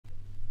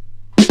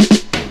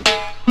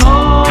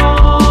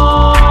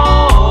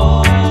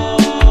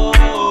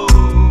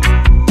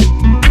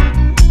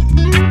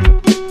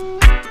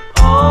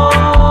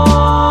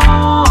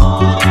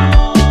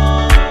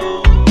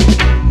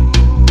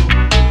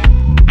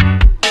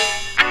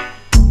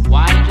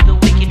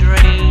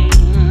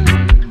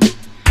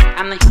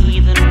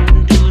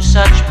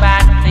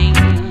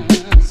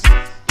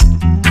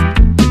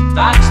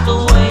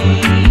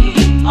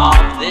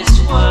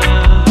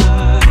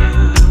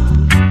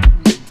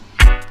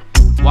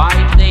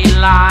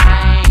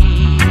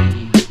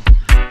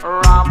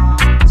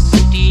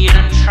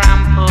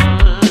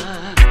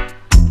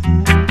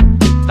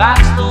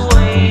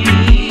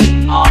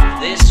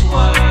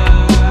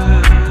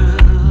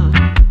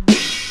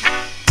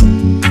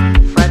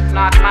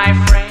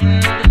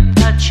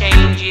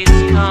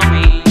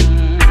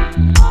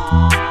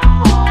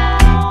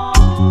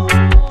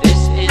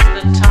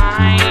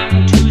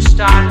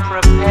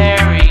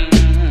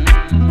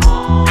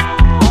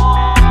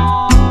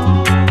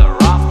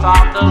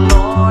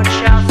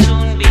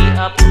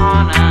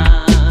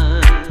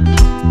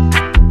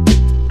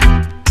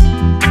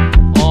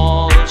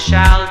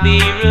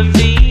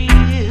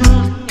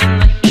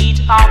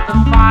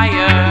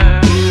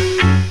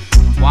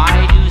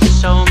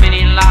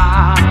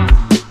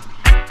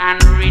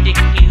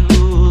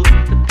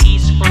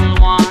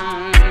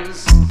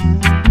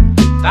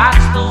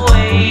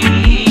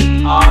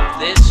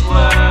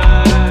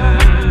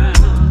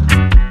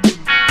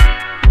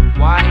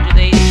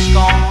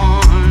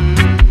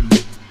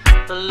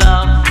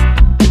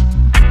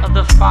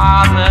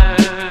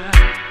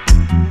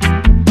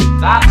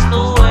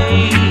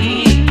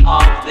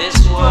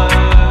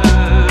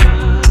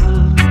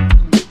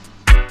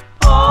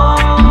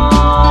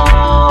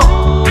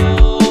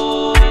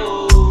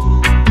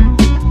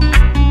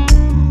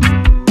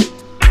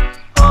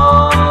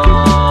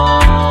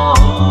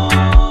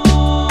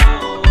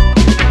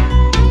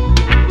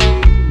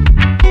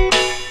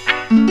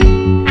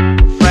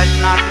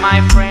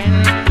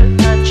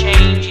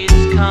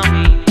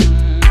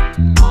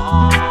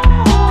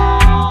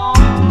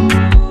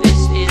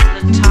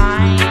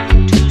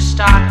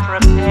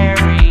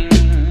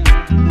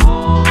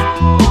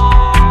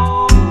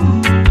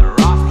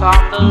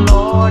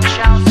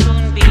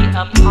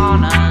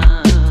upon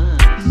us.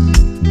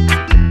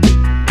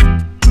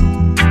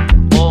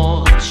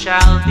 All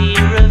shall be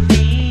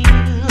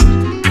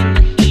revealed in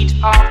the heat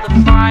of the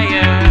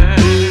fire.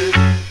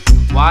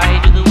 Why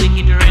do the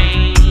wicked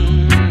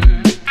reign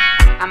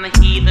and the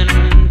heathen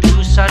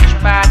do such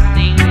bad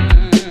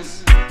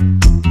things?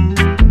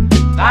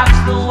 That's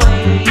the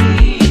way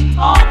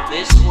of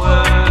this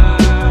world.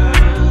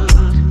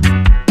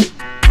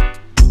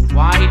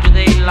 Why do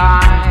they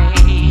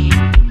lie,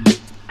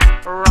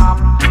 rob,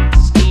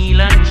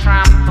 steal and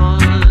trample?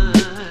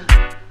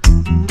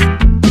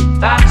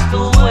 That's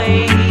the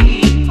way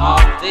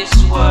of this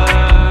world.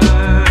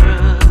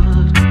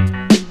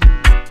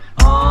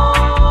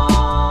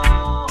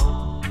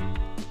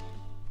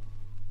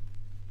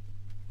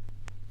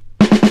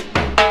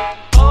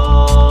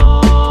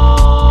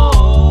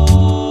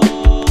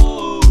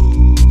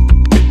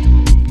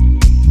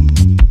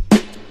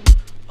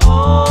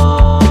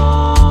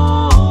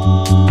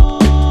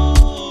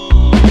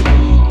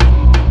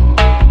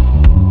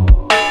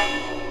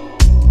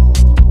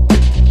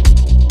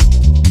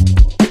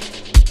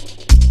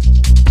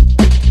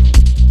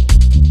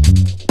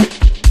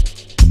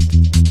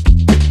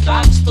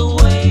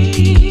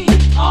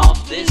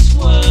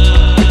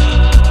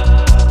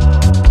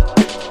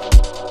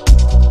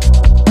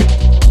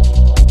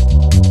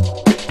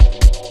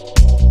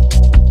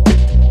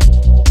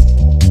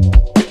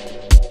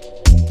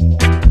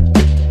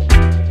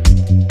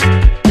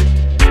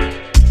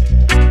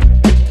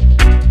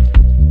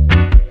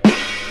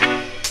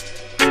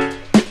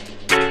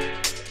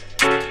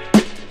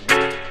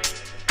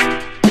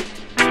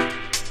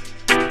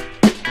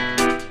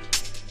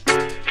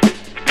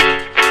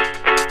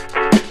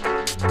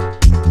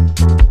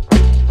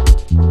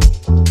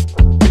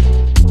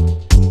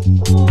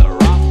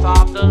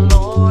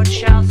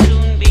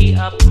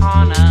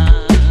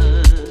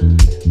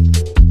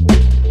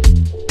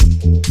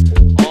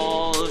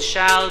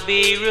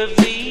 Be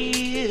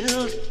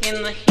revealed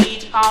in the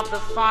heat of the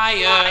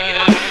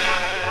fire.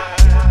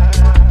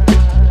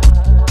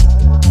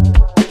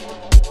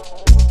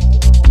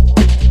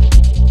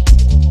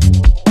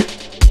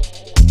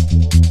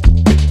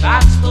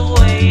 That's the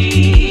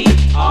way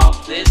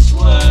of this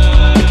world.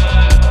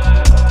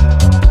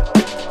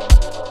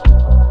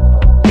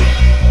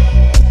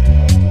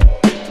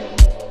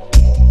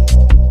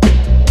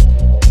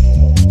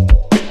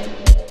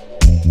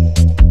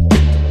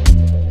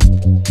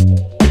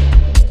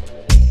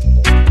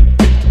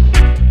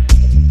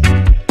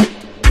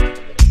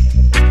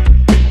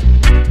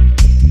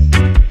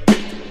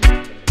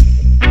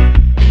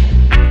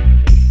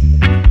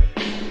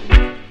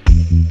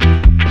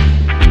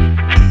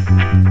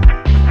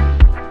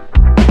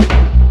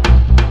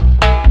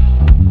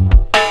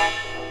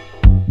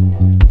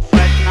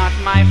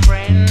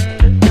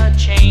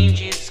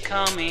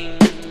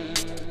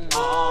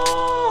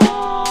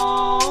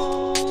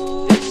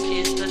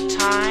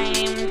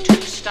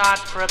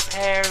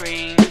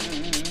 Preparing.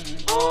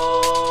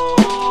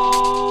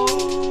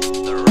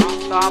 The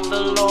wrath of the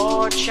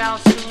Lord shall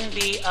soon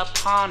be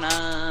upon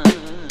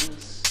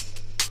us.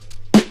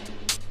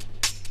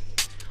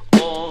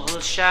 All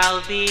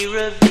shall be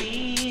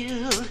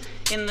revealed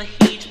in the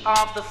heat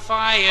of the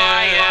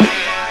fire.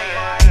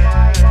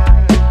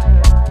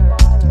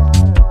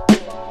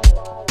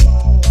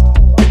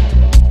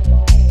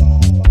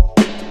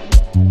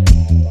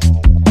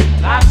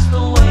 That's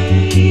the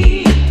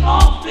way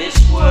of this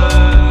world.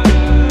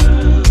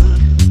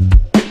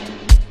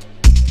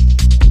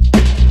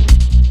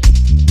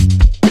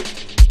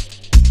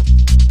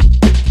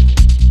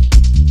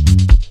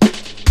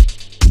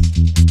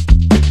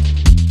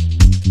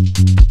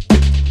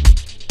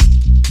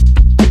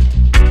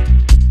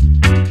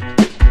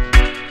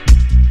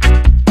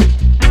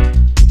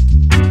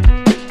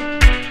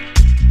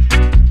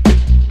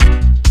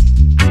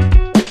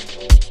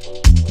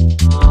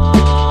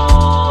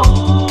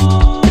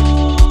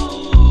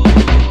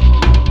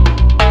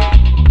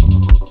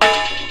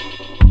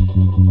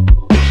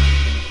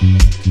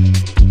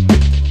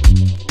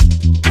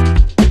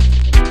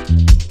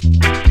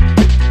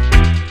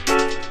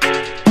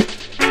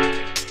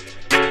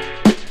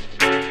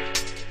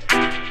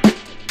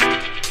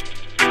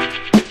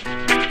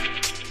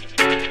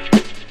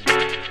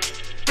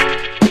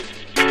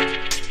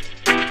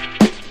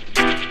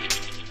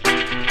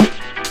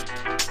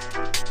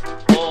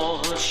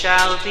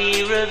 Shall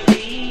be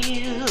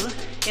revealed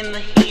in the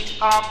heat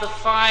of the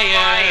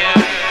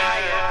fire.